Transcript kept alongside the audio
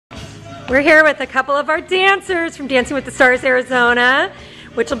We're here with a couple of our dancers from Dancing with the Stars Arizona,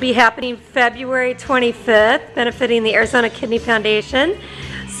 which will be happening February 25th, benefiting the Arizona Kidney Foundation.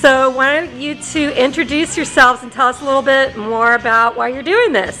 So why don't you two introduce yourselves and tell us a little bit more about why you're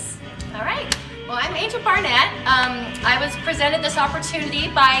doing this. All right. Well, I'm Barnett. I was presented this opportunity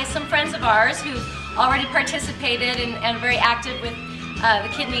by some friends of ours who've already participated and are very active with the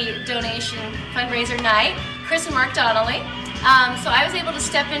kidney donation fundraiser night, Chris and Mark Donnelly. So I was able to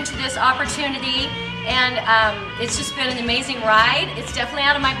step into this opportunity, and it's just been an amazing ride. It's definitely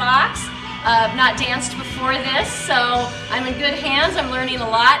out of my box. I've not danced before this, so I'm in good hands. I'm learning a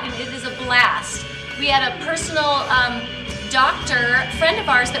lot, and it is a blast. We had a personal doctor friend of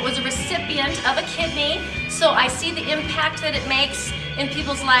ours that was a recipient of a kidney, so I see the impact that it makes in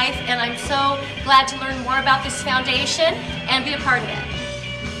people's life, and I'm so glad to learn more about this foundation and be a part of it.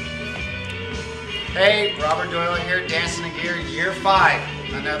 Hey, Robert Doyle here, Dancing in Gear, year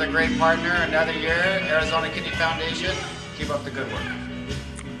 5. Another great partner, another year, Arizona Kidney Foundation. Keep up the good work.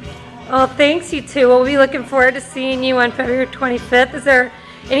 Well, thanks you two. We'll be looking forward to seeing you on February 25th. Is there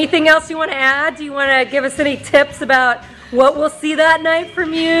anything else you want to add? Do you want to give us any tips about what we'll see that night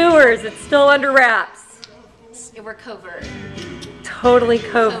from you, or is it still under wraps? We're covert. Totally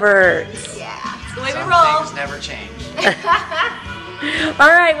covert. Yeah, it's the way Some we roll. things never change. All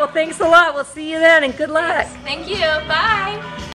right, well, thanks a lot. We'll see you then, and good luck. Thank you. Bye.